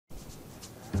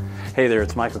Hey there,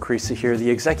 it's Michael Creasy here, the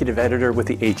executive editor with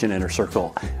the Agent Inner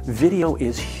Circle. Video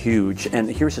is huge, and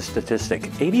here's a statistic.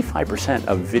 85%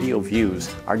 of video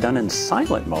views are done in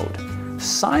silent mode.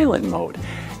 Silent mode.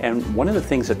 And one of the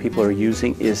things that people are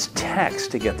using is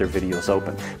text to get their videos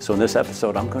open. So in this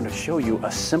episode, I'm going to show you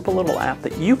a simple little app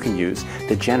that you can use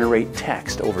to generate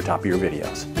text over top of your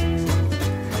videos.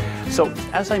 So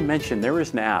as I mentioned, there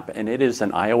is an app, and it is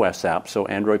an iOS app, so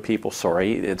Android people,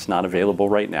 sorry, it's not available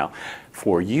right now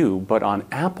for you, but on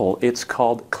Apple it's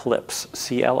called Clips,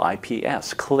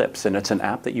 C-L-I-P-S, Clips, and it's an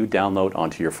app that you download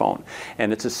onto your phone.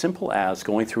 And it's as simple as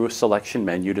going through a selection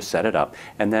menu to set it up,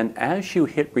 and then as you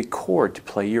hit record to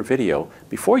play your video,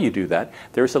 before you do that,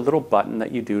 there's a little button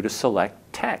that you do to select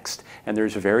text, and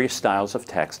there's various styles of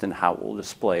text and how it will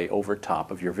display over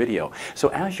top of your video. So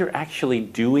as you're actually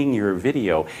doing your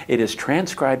video, it is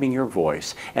transcribing your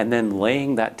voice and then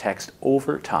laying that text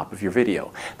over top of your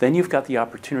video. Then you've got the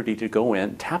opportunity to go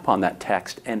in, tap on that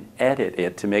text, and edit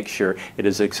it to make sure it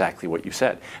is exactly what you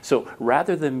said. So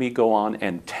rather than me go on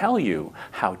and tell you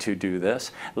how to do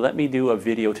this, let me do a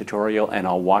video tutorial and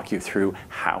I'll walk you through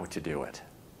how to do it.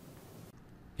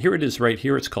 Here it is right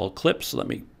here. It's called Clips. Let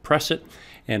me press it,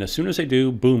 and as soon as I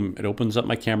do, boom, it opens up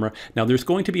my camera. Now there's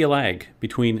going to be a lag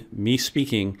between me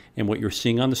speaking and what you're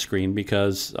seeing on the screen,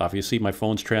 because obviously my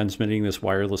phone's transmitting this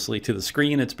wirelessly to the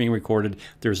screen. It's being recorded.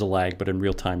 There's a lag, but in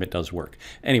real time it does work.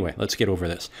 Anyway, let's get over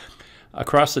this.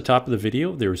 Across the top of the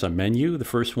video, there's a menu. The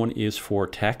first one is for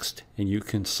text, and you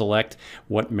can select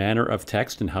what manner of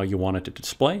text and how you want it to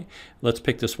display. Let's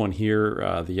pick this one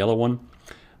here, the yellow one.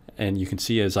 And you can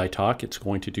see as I talk, it's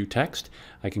going to do text.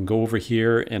 I can go over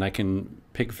here and I can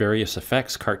pick various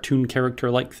effects, cartoon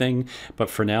character-like thing, but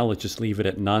for now, let's just leave it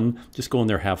at none. Just go in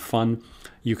there, have fun.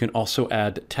 You can also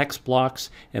add text blocks,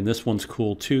 and this one's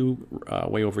cool too,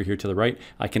 way over here to the right.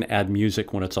 I can add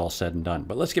music when it's all said and done.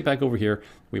 But let's get back over here.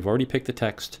 We've already picked the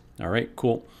text. All right,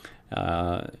 cool.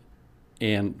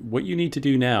 And what you need to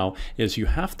do now is you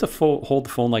have to hold the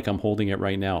phone like I'm holding it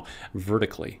right now,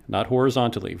 vertically, not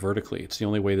horizontally, vertically. It's the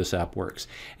only way this app works.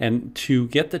 And to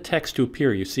get the text to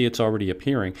appear, you see it's already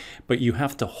appearing, but you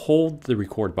have to hold the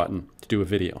record button to do a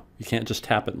video. You can't just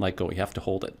tap it and let go. You have to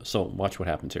hold it. So watch what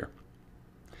happens here.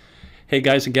 Hey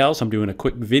guys and gals, I'm doing a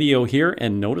quick video here,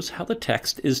 and notice how the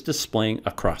text is displaying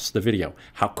across the video.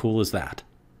 How cool is that?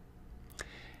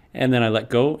 And then I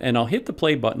let go, and I'll hit the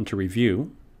play button to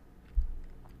review.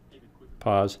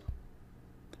 Pause.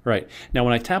 Right. Now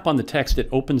when I tap on the text, it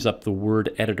opens up the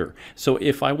word editor. So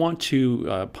if I want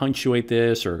to punctuate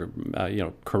this, or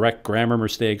correct grammar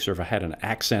mistakes, or if I had an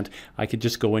accent, I could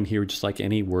just go in here just like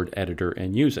any word editor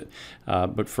and use it.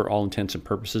 But for all intents and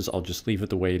purposes, I'll just leave it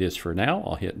the way it is for now.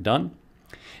 I'll hit done.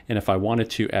 And if I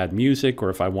wanted to add music, or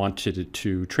if I wanted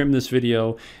to trim this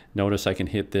video, notice I can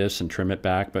hit this and trim it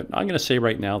back. But I'm going to say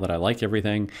right now that I like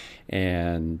everything,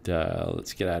 and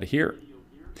let's get out of here.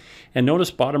 And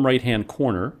notice bottom right hand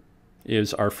corner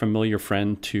is our familiar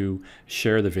friend to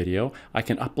share the video. I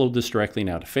can upload this directly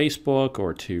now to Facebook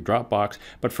or to Dropbox,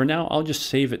 but for now I'll just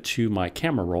save it to my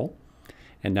camera roll.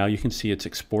 And now you can see it's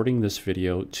exporting this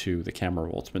video to the camera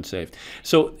roll. It's been saved.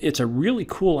 So it's a really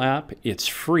cool app. It's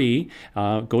free.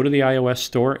 Go to the iOS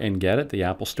store and get it, the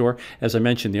Apple store. As I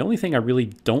mentioned, the only thing I really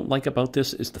don't like about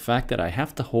this is the fact that I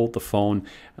have to hold the phone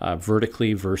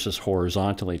vertically versus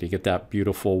horizontally to get that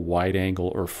beautiful wide angle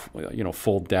or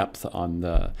full depth on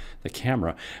the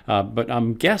camera. But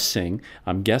I'm guessing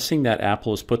that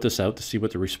Apple has put this out to see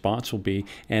what the response will be,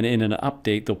 and in an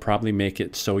update they'll probably make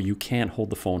it so you can't hold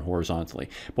the phone horizontally.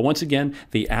 But once again,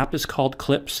 the app is called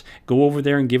Clips. Go over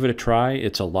there and give it a try.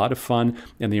 It's a lot of fun.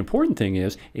 And the important thing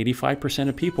is 85%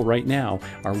 of people right now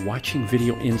are watching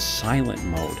video in silent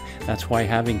mode. That's why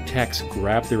having text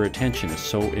grab their attention is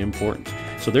so important.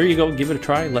 So there you go. Give it a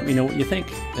try. Let me know what you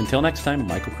think. Until next time,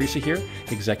 Michael Creasy here,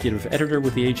 Executive Editor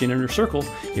with the Agent Inner Circle.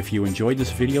 If you enjoyed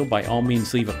this video, by all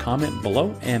means leave a comment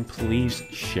below and please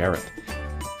share it.